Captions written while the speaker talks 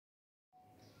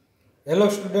Hello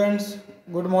students,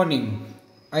 good morning.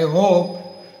 I hope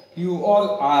you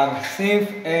all are safe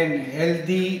and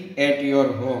healthy at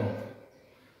your home.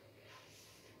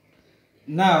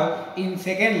 Now in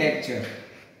second lecture,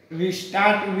 we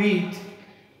start with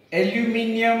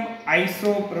aluminium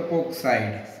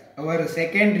isopropoxide. Our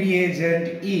second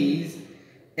reagent is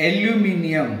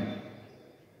aluminium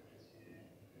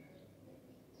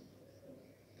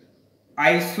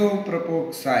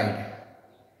isopropoxide.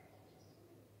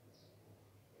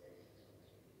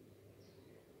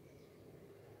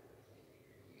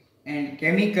 And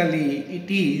chemically it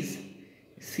is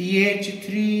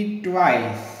CH3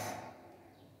 twice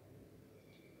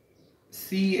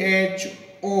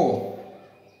CHO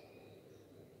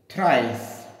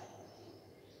thrice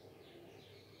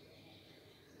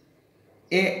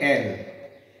Al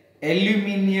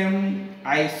aluminium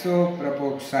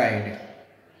isopropoxide.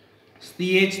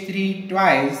 CH3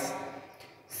 twice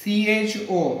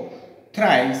CHO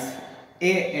thrice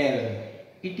Al.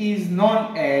 It is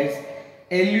known as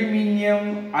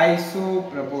aluminium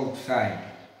isopropoxide.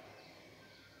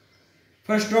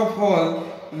 First of all,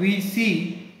 we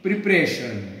see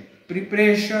preparation.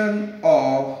 Preparation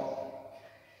of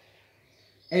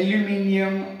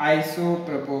aluminium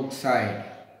isopropoxide.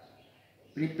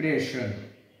 Preparation.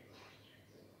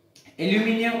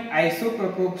 Aluminium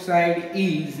isopropoxide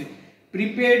is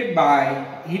prepared by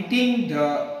heating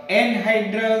the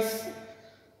anhydrous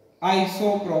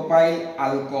isopropyl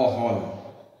alcohol.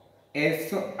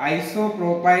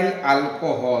 Isopropyl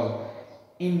alcohol.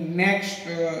 In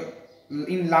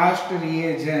last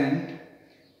reagent,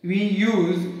 we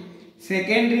use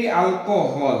secondary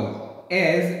alcohol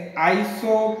as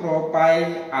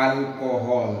isopropyl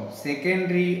alcohol.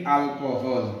 Secondary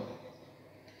alcohol.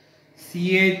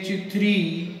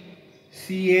 CH3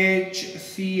 CH3OH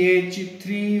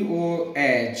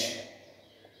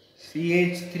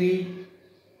CH3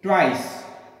 twice.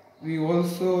 We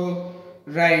also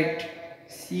write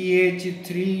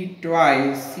CH3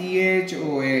 twice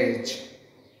CHOH.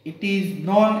 It is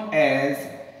known as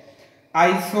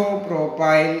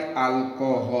isopropyl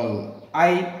alcohol,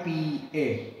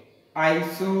 IPA,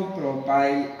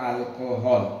 isopropyl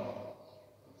alcohol.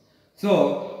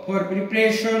 So, for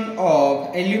preparation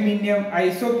of aluminium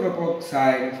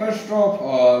isopropoxide, first of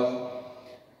all,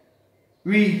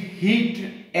 we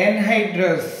heat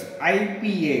anhydrous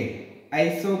IPA,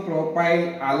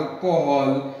 isopropyl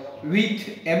alcohol, with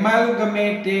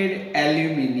amalgamated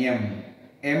aluminium.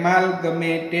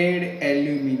 Amalgamated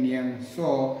aluminium.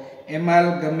 So,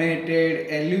 amalgamated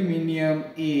aluminium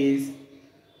is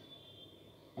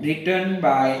written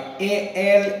by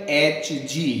AlHg.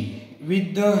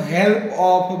 With the help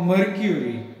of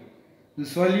mercury, the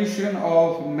solution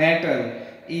of metal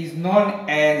is known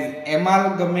as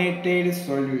amalgamated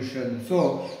solution.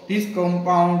 So, this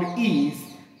compound is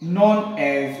known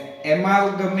as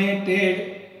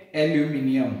amalgamated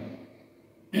aluminium.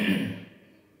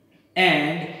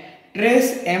 And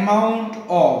trace amount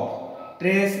of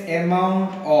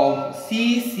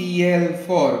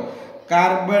CCl4,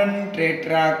 carbon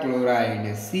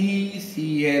tetrachloride,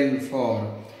 CCl4.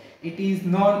 It is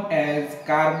known as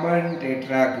carbon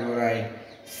tetrachloride.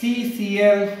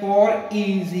 CCl4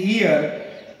 is here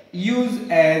used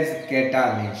as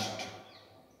catalyst.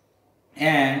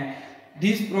 And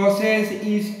this process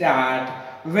is start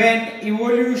when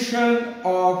evolution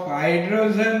of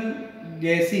hydrogen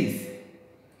gases.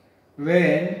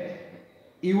 When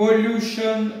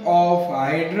evolution of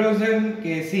hydrogen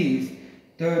gases,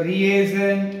 the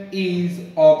reagent is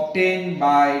obtained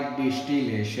by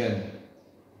distillation.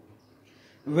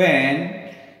 When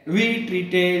we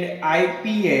treated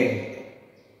IPA,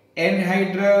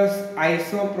 anhydrous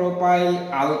isopropyl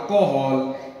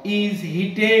alcohol is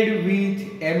heated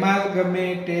with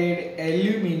amalgamated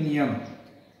aluminium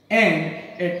and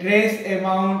a trace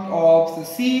amount of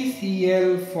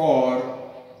CCl4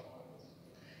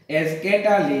 as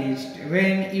catalyst.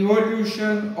 When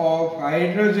evolution of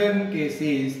hydrogen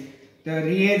gases, the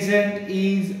reagent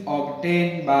is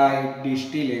obtained by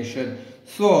distillation.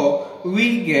 So,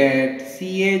 we get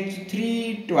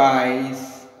CH3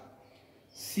 twice,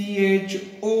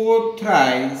 CHO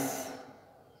thrice,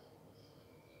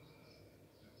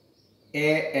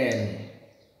 Al.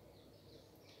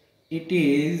 It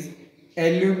is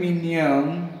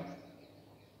aluminium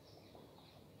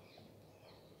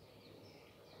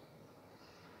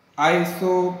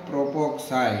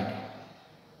isopropoxide.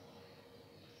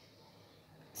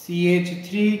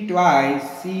 CH3 twice,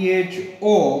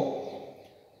 CHO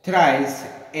thrice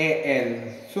Al.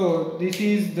 So this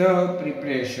is the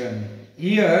preparation.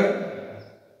 Here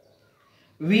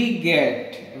we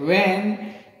get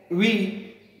when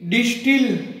we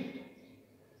distill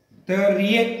the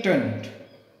reactant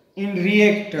in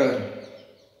reactor,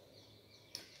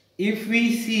 if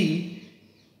we see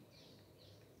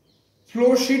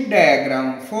flow sheet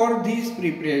diagram for this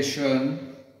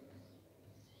preparation,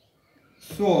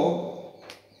 so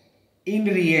in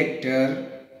reactor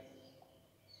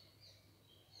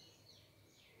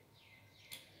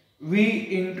we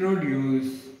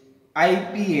introduce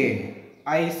IPA,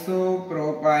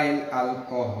 isopropyl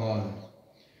alcohol,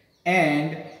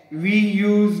 and we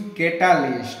use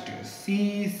catalyst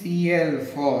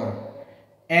CCl4,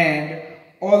 and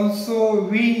also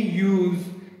we use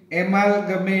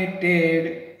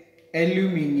amalgamated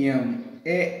aluminium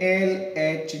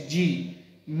AlHG,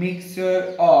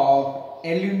 mixture of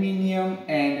aluminium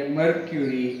and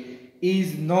mercury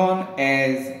is known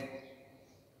as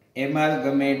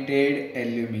amalgamated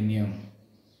aluminium.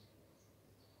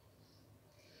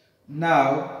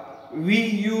 Now we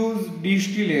use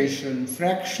distillation,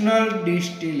 fractional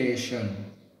distillation.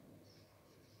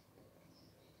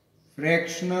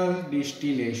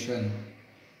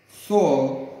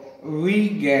 So we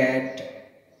get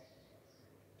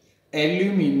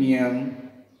aluminium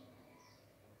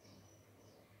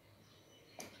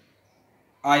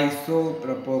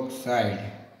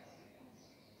isopropoxide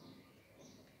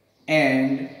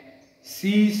and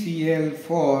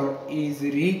CCl4 is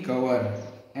recovered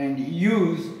and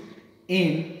used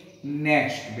in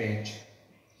next batch.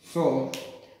 So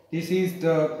this is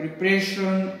the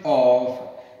preparation of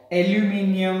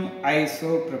aluminium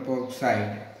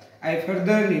isopropoxide. I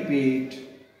further repeat,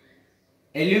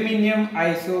 aluminium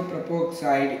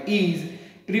isopropoxide is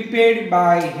prepared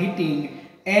by heating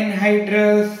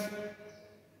anhydrous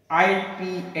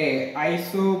IPA,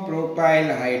 isopropyl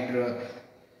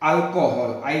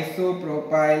alcohol,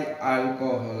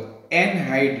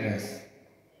 anhydrous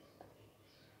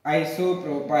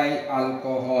isopropyl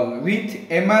alcohol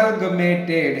with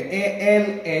amalgamated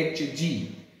AlHG,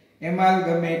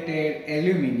 amalgamated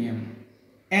aluminium,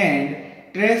 and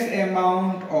trace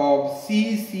amount of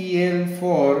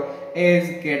CCl4 as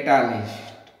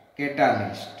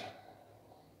catalyst.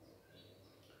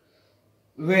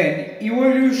 When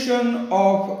evolution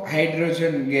of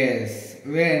hydrogen gas,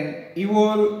 when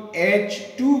evol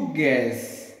H2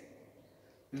 gas,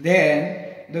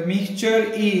 then the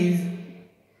mixture is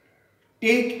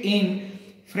take in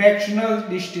fractional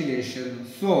distillation.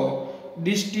 So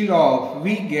distill off,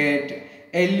 we get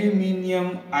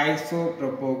aluminium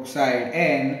isopropoxide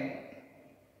and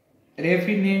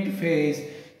raffinate phase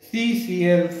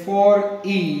CCl4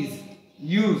 is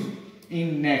used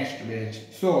in next batch.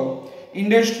 So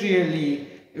industrially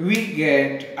we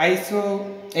get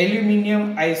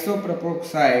aluminium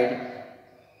isopropoxide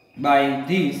by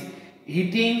this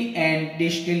heating and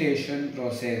distillation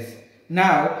process.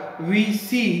 Now we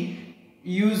see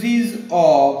uses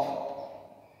of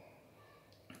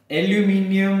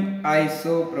aluminium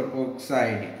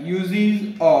isopropoxide.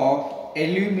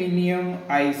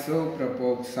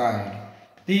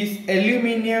 This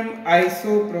aluminium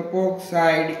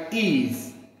isopropoxide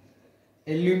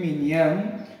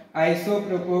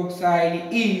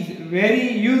is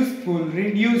very useful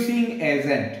reducing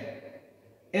agent.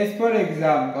 As for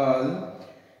example,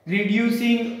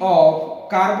 reducing of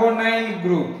carbonyl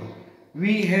group,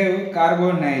 we have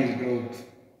carbonyl group.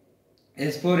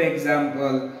 As for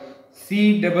example,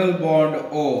 C double bond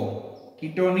O,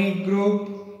 ketonic group,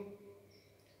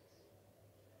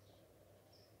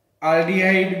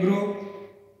 aldehyde group,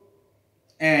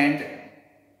 and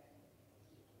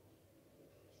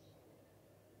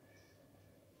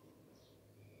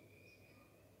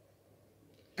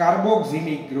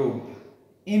carboxylic group.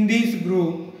 In this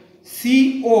group,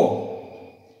 CO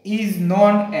is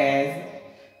known as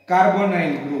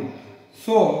carbonyl group.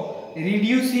 So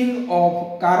reducing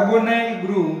of carbonyl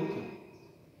group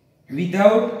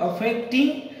without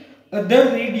affecting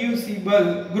other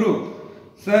reducible group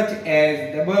such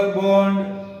as double bond,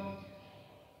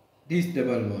 this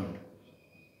double bond,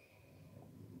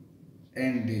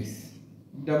 and this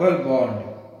double bond,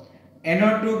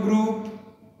 NO2 group,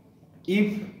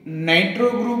 if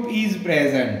nitro group is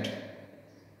present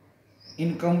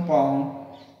in compound.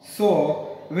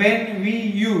 So when we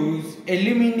use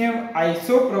aluminium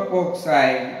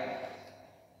isopropoxide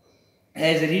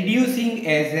as reducing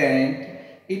agent,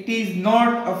 it is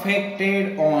not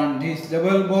affected on this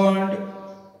double bond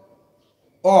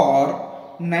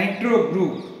or nitro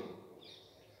group,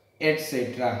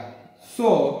 etc.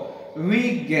 So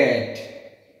we get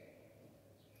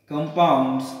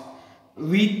compounds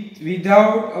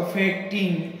without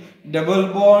affecting double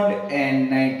bond and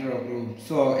nitro group.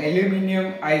 So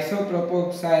aluminium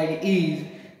isopropoxide is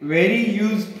very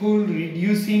useful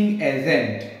reducing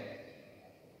agent.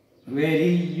 very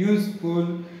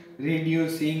useful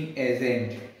reducing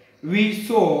agent. We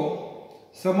saw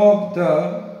some of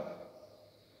the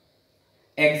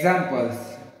examples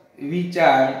which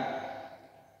are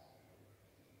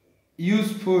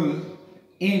useful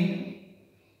in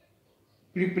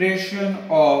preparation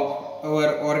of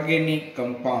our organic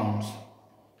compounds.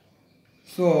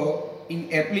 So,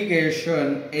 in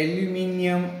application,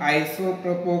 aluminium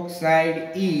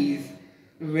isopropoxide is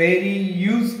very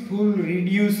useful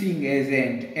reducing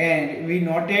agent, and we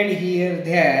noted here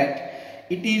that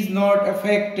it is not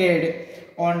affected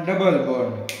on double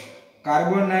bond.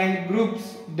 Carbonyl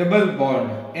groups double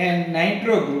bond and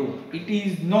nitro group it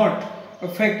is not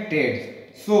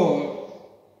affected. So,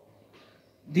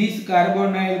 these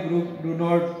carbonyl group do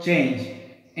not change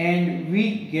and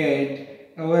we get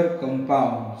our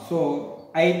compound. So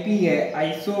IPA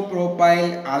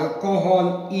isopropyl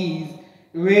alcohol is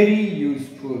very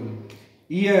useful.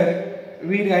 Here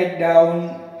we write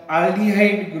down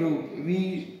aldehyde group.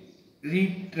 We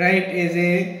write as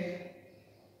a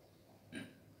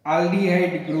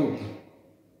aldehyde group,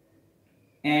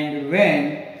 and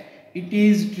when it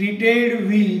is treated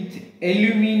with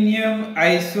aluminium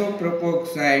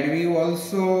isopropoxide we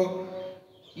also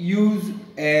use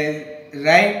as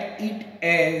write it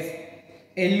as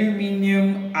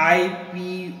aluminium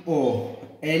IPO,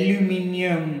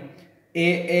 aluminium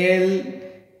AlIPO.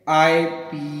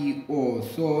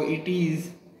 So it is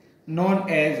known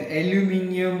as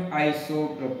aluminium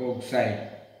isopropoxide.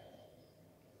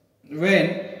 When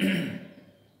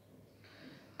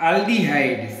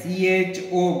aldehyde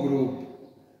CHO group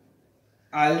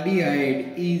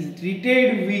aldehyde is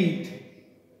treated with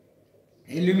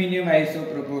aluminium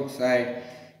isopropoxide,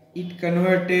 it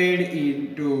converted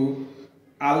into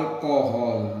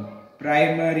alcohol,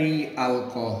 primary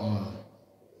alcohol.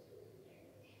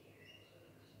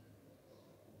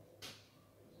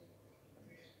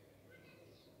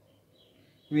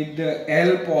 With the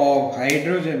help of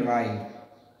hydrogen Y,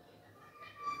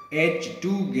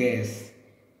 H2 gas,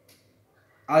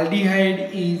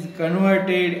 aldehyde is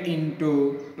converted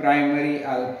into primary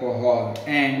alcohol,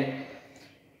 and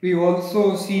we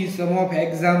also see some of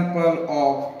example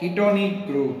of ketonic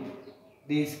group.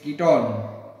 This ketone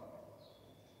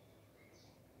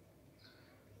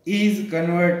is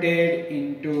converted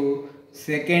into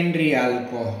secondary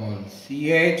alcohol,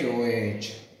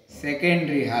 CHOH,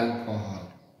 secondary alcohol.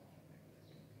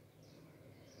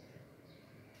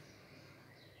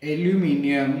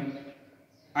 Aluminium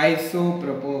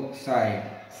isopropoxide,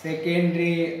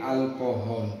 secondary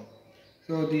alcohol.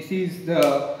 So this is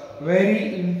the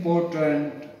very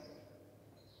important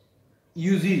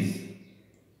uses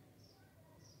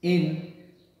in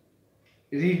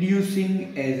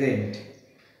reducing agent,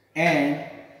 and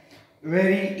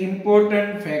very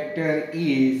important factor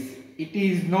is it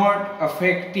is not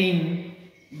affecting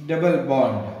double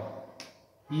bond.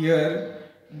 Here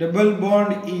double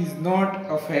bond is not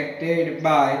affected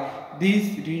by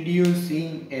this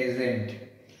reducing agent.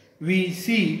 We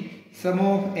see some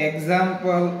of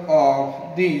example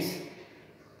of this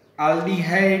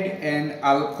aldehyde and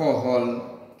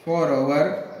alcohol for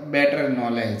our better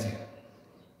knowledge.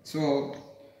 So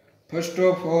first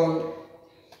of all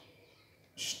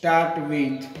start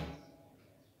with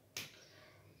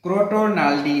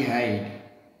crotonaldehyde.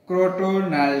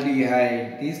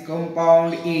 Crotonaldehyde, this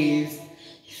compound is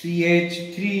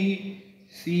CH3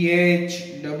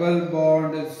 CH double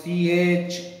bond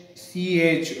CH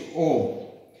CHO.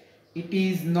 It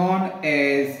is known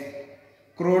as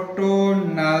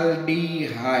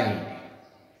crotonaldehyde.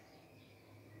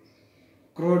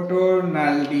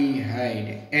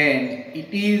 Crotonaldehyde, and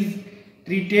it is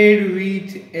treated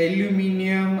with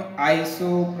aluminium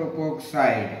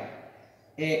isopropoxide,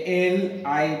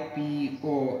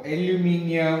 AlIPO,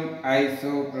 aluminium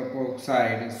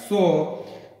isopropoxide. So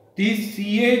this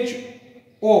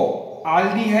CHO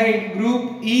aldehyde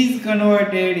group is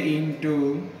converted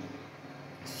into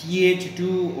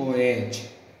CH2OH.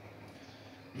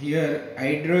 Here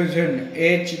hydrogen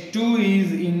H2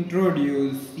 is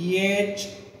introduced,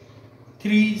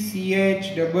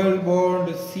 CH3CH double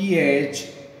bond CH,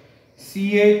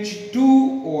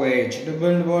 CH2OH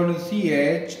double bond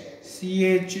CH,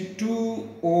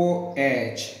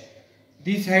 CH2OH.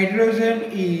 This hydrogen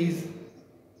is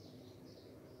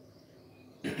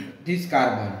this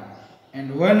carbon,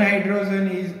 and one hydrogen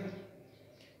is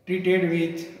treated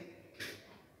with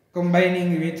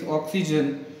combining with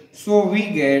oxygen. So we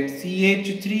get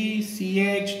CH3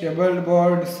 CH double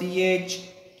bond CH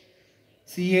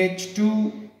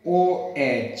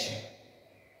CH2OH,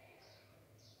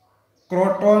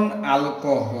 croton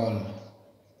alcohol.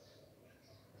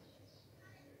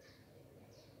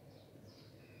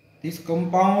 This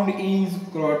compound is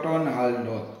croton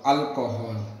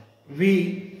alcohol.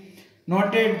 We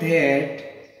noted that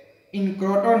in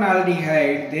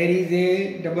crotonaldehyde there is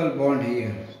a double bond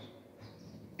here,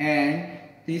 and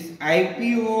this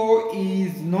IPO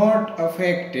is not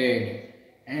affected,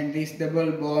 and this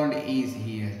double bond is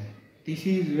here. This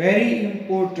is very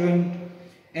important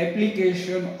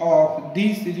application of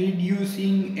this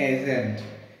reducing agent.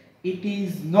 It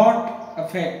is not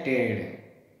affected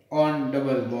on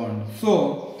double bond.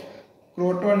 So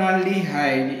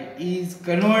crotonaldehyde is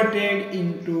converted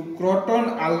into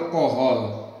croton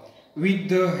alcohol with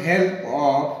the help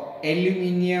of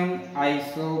aluminium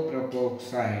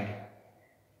isopropoxide.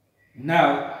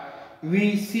 Now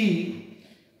we see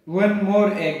one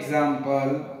more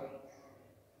example.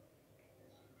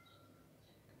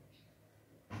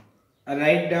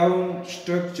 Write down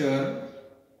structure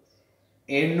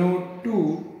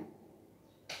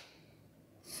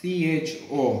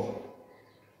NO2CHO.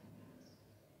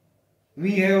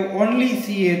 We have only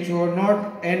CHO,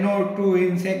 not NO2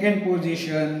 in second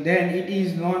position, then it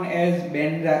is known as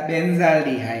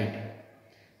benzaldehyde.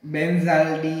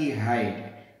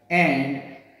 And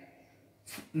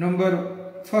number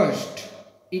first,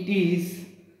 it is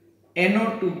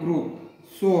NO2 group.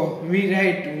 So we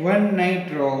write 1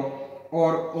 nitro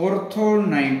or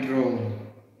orthonitro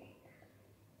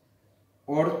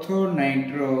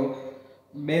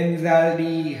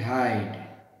benzaldehyde.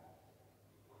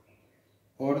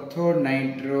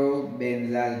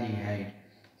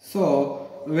 So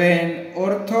when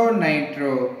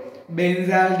orthonitro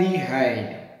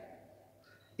benzaldehyde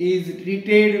is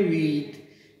treated with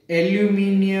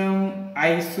aluminium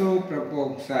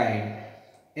isopropoxide,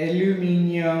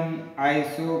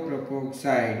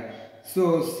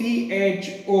 so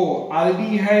CHO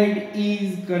aldehyde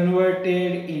is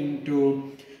converted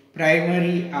into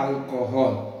primary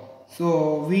alcohol.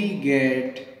 So we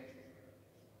get,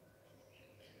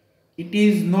 it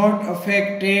is not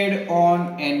affected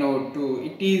on NO2.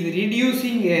 It is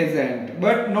reducing agent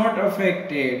but not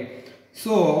affected.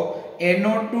 So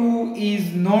NO2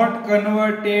 is not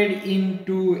converted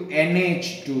into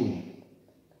NH2.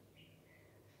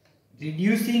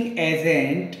 Reducing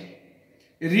agent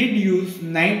reduce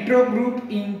nitro group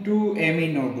into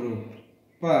amino group,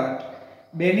 but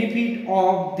benefit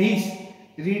of this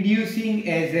reducing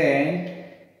agent,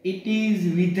 it is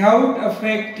without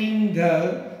affecting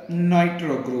the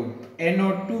nitro group,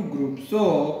 NO2 group.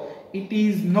 So it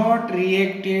is not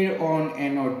reacted on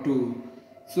NO2.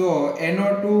 So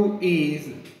NO2 is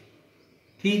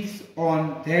fixed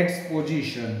on that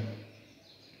position,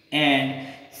 and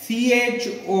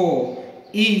CHO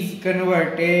is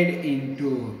converted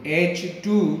into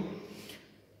H2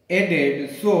 added.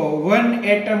 So one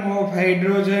atom of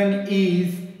hydrogen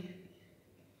is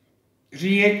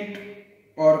react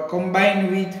or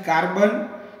combined with carbon,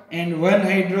 and one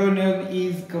hydrogen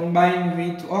is combined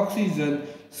with oxygen.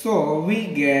 So we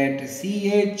get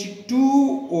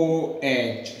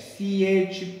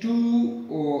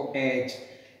CH2OH,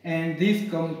 and this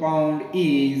compound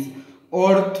is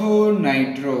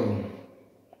orthonitro.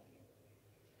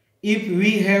 If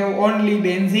we have only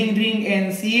benzene ring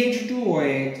and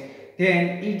CH2OH,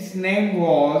 then its name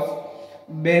was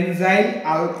benzyl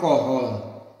alcohol.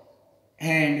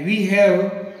 And we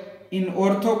have in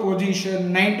ortho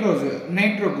position nitro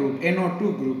group,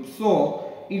 NO2 group.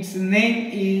 So its name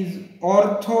is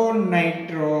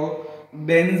orthonitro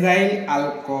benzyl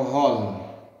alcohol.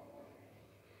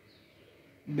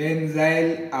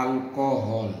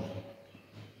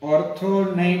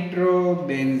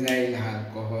 Orthonitro-benzyl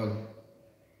alcohol.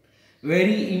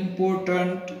 Very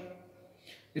important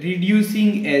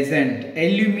reducing agent,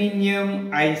 aluminium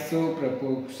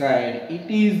isopropoxide. It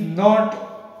is not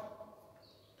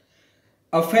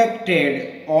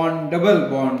affected on double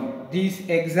bond. This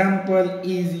example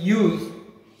is used,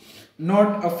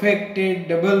 not affected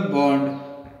double bond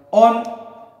on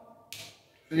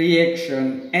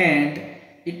reaction, and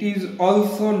it is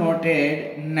also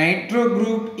noted nitro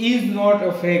group is not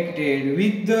affected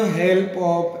with the help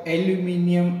of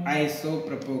aluminium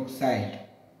isopropoxide.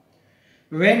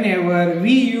 Whenever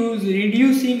we use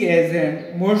reducing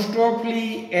agent, most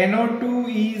often NO2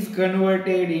 is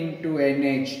converted into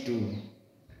NH2.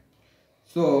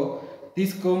 So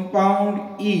this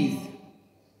compound is,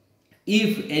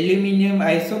 if aluminium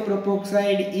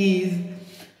isopropoxide is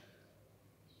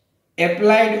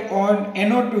applied on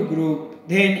NO2 group,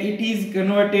 then it is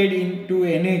converted into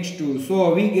NH2.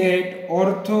 So we get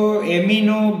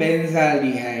orthoamino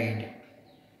benzaldehyde.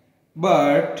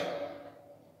 But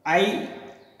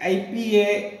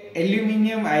IPA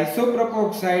aluminium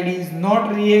isopropoxide is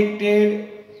not reacted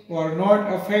or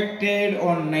not affected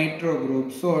on nitro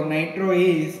group. So nitro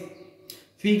is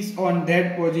fixed on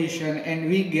that position and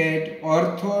we get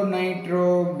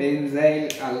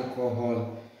orthonitrobenzyl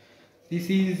alcohol. This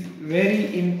is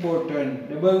very important.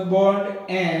 Double bond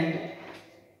and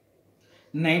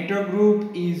nitro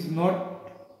group is not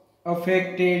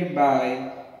affected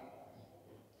by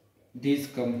this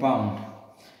compound.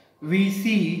 We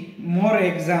see more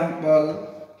example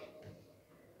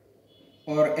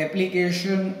or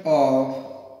application of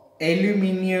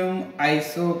aluminium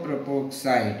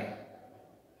isopropoxide.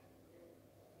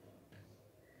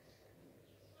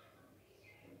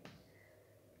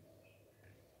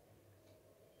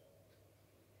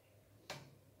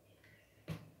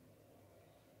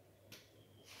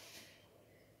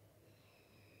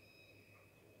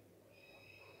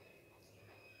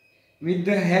 With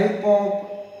the help of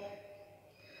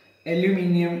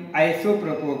aluminium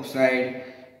isopropoxide,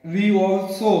 we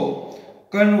also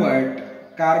convert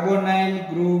carbonyl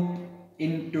group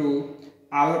into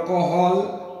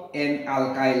alcohol and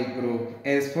alkyl group.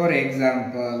 As for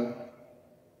example,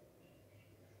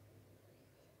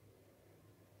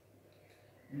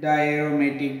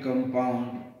 diaromatic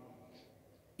compound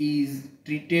is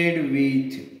treated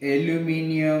with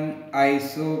aluminium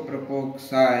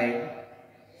isopropoxide.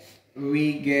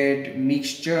 We get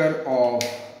mixture of,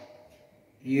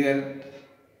 here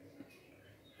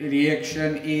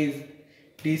reaction is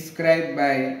described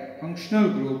by functional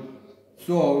group,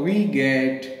 so we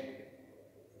get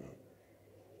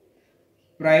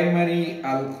primary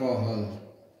alcohol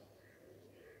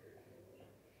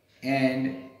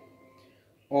and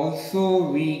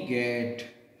also we get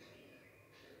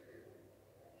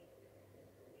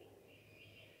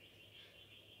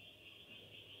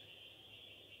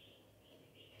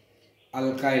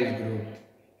alkyl group.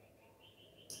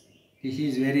 This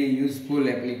is very useful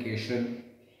application.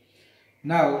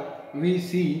 Now we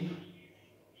see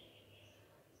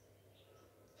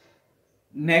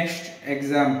next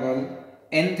example,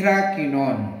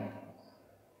 anthraquinone.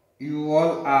 You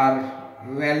all are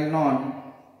well known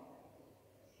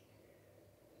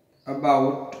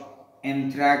about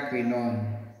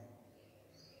anthraquinone.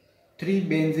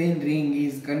 3-benzene ring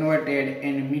is converted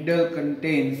and middle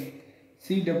contains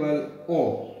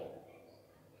C-O-O.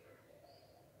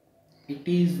 It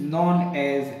is known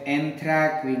as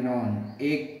anthraquinone,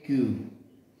 AQ.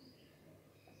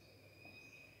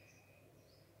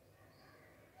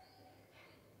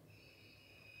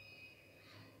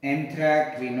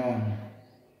 Anthraquinone.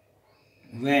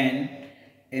 When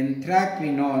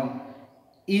anthraquinone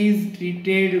is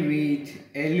treated with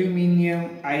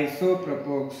aluminium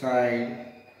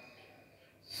isopropoxide,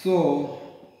 so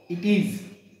it is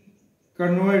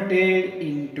converted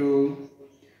into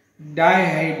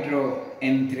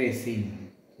dihydroanthracene.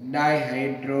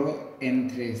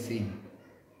 Dihydroanthracene.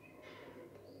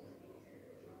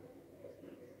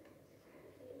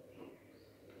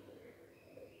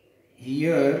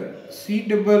 Here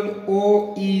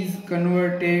C-O-O is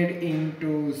converted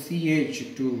into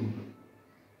CH2.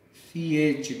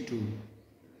 CH2.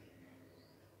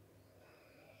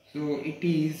 So it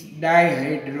is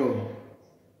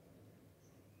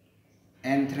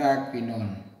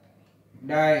dihydroanthraquinone.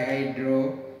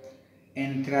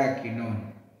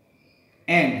 Dihydroanthraquinone.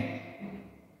 And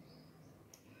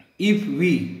if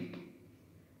we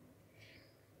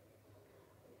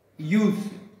use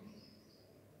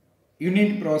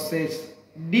unit process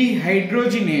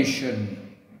dehydrogenation,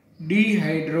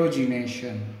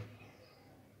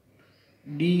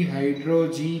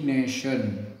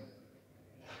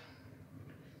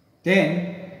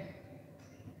 then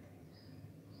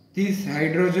this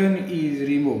hydrogen is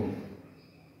removed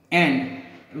and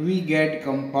we get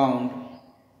compound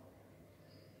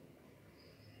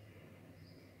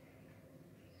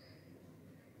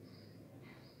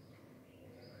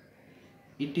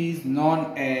it is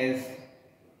known as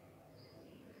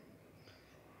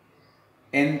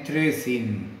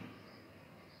anthracene.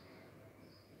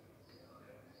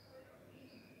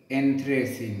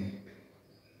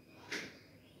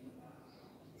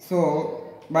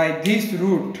 So by this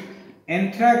route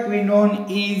anthraquinone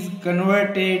is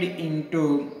converted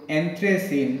into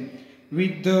anthracene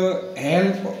with the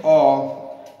help of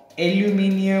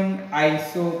aluminium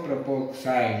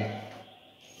isopropoxide.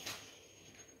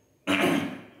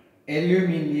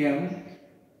 Aluminium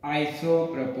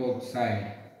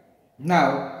isopropoxide.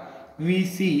 Now we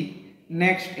see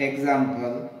next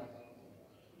example.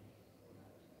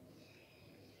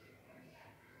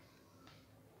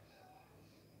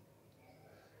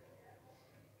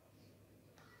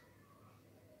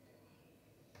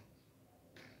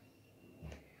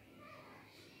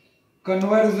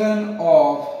 Conversion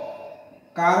of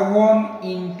carbon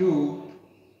into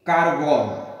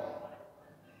carbon,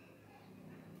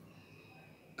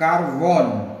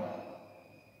 carbon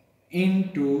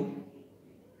into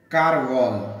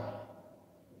carbon,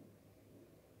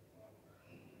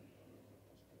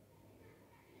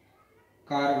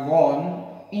 carbon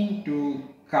into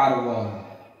carbon.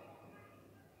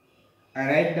 I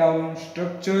write down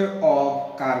structure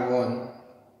of carbon.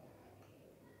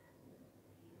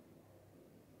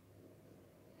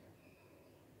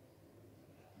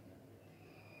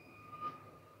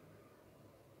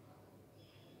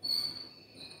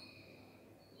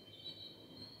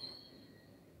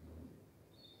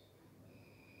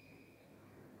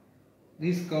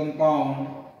 This compound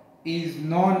is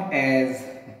known as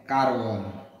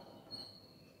carbon.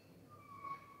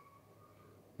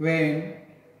 When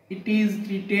it is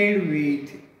treated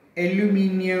with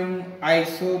aluminium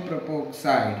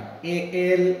isopropoxide,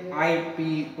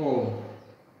 AlIPO,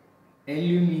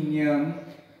 aluminium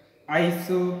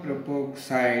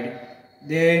isopropoxide,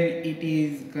 then it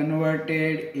is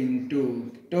converted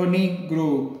into tonic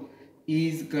group,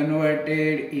 is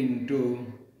converted into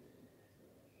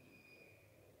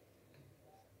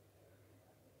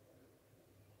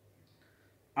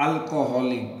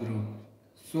alcoholic group.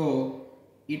 So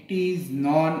it is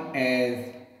known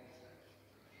as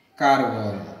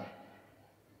carbon.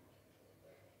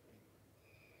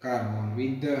 Carbon.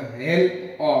 With the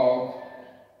help of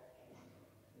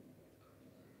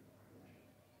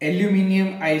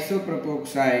aluminium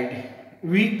isopropoxide,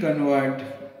 we convert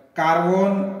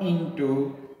carbon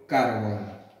into carbon.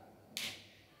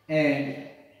 And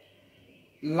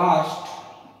last,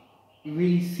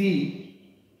 we see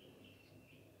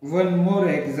one more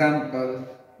example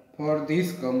for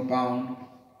this compound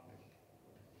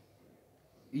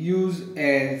used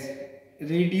as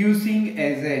reducing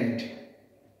agent.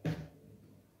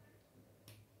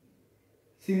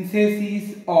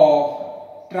 Synthesis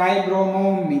of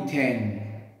tribromomethane.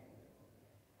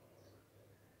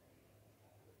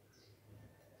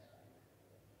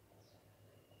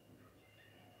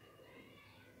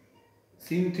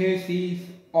 Synthesis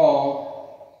of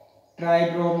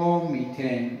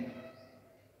tribromomethane.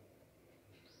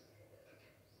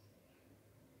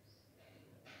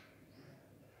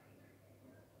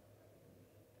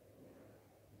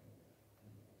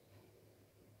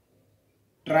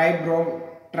 Tribromo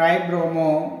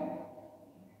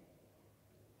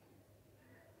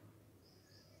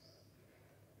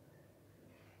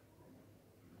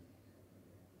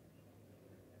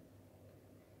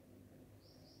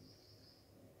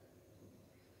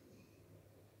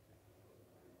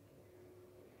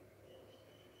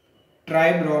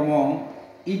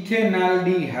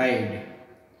tribromoethanaldehyde.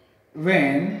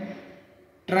 When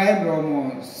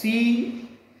tribromo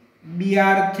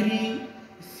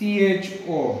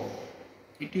CBr3CHO,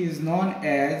 it is known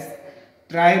as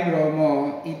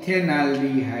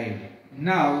tribromoethanaldehyde.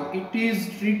 Now it is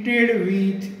treated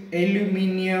with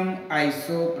aluminium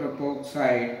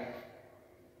isopropoxide.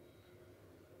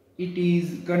 It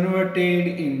is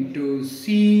converted into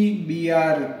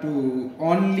CBr2,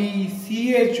 only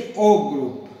CHO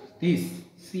group. This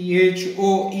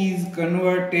CHO is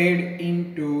converted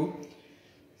into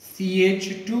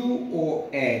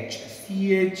CH2OH.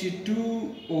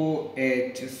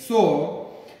 CH2OH.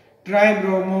 So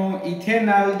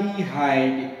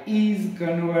tribromoethanaldehyde is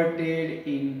converted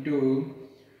into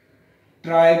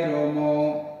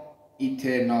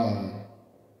tribromoethanol.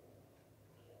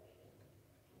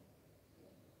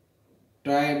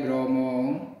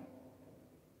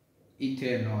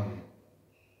 Tribromoethanol.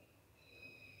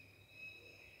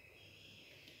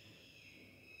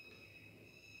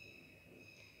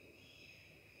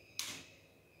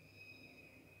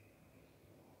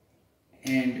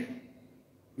 And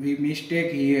we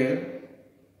mistake here,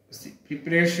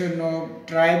 preparation of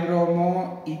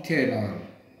tribromoethanol,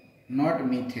 not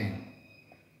methane.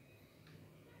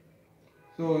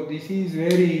 So this is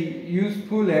very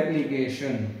useful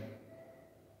application.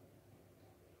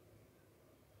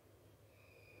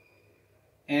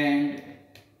 And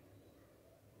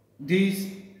this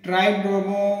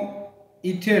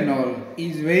tribromoethanol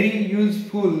is very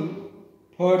useful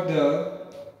for the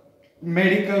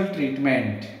medical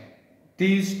treatment.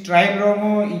 This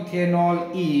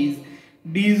tribromoethanol is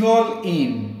dissolved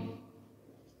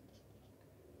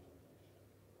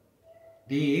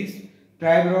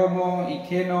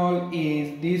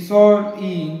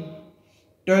in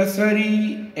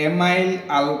tertiary amyl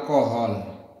alcohol.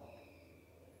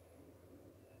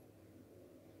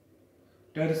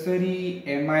 Tertiary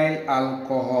amyl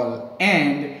alcohol,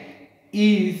 and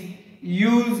is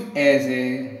used as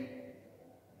a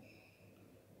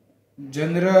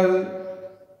general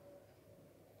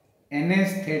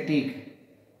anesthetic.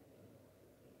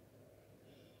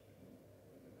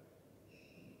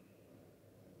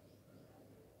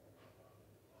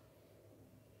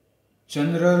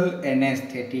 General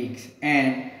anesthetics,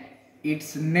 and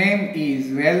its name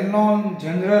is well-known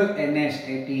general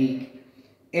anesthetic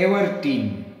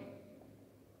Evertin.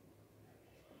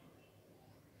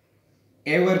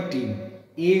 Evertin,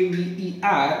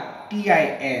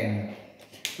 Avertin.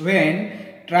 When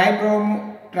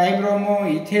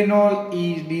tribromoethanol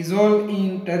is dissolved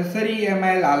in tertiary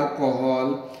amyl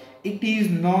alcohol, it is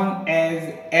known as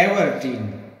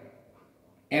Evertin.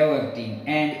 Evertin,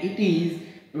 and it is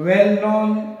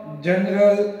well-known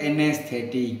general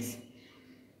anesthetics.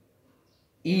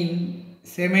 In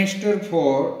semester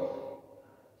 4,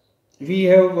 we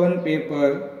have one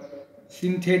paper,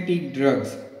 synthetic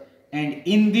drugs, and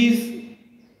in this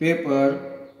paper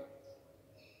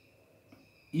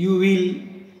you will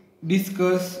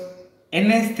discuss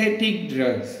anesthetic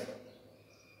drugs.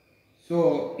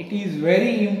 So it is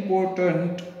very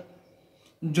important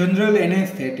general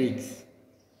anesthetics,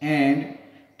 and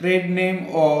trade name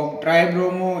of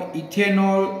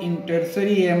tribromoethanol in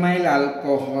tertiary amyl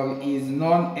alcohol is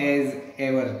known as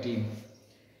Evertin.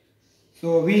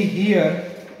 So we here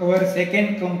our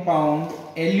second compound,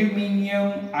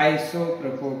 aluminium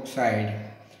isopropoxide.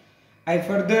 I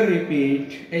further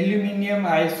repeat, aluminium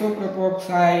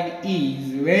isopropoxide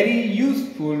is very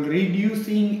useful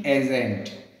reducing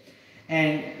agent,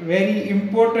 and very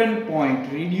important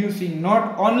point, reducing,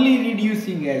 not only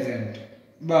reducing agent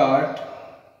but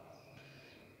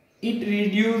it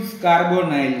reduces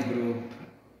carbonyl group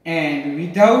and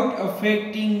without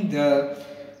affecting the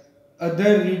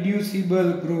other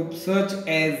reducible groups such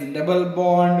as double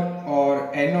bond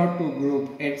or NO2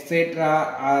 group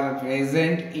etc. are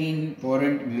present in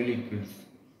porant molecules.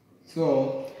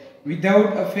 So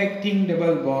without affecting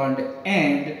double bond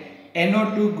and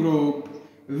NO2 group,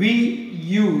 we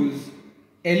use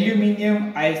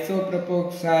aluminium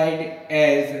isopropoxide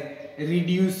as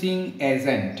reducing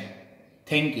agent.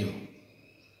 Thank you.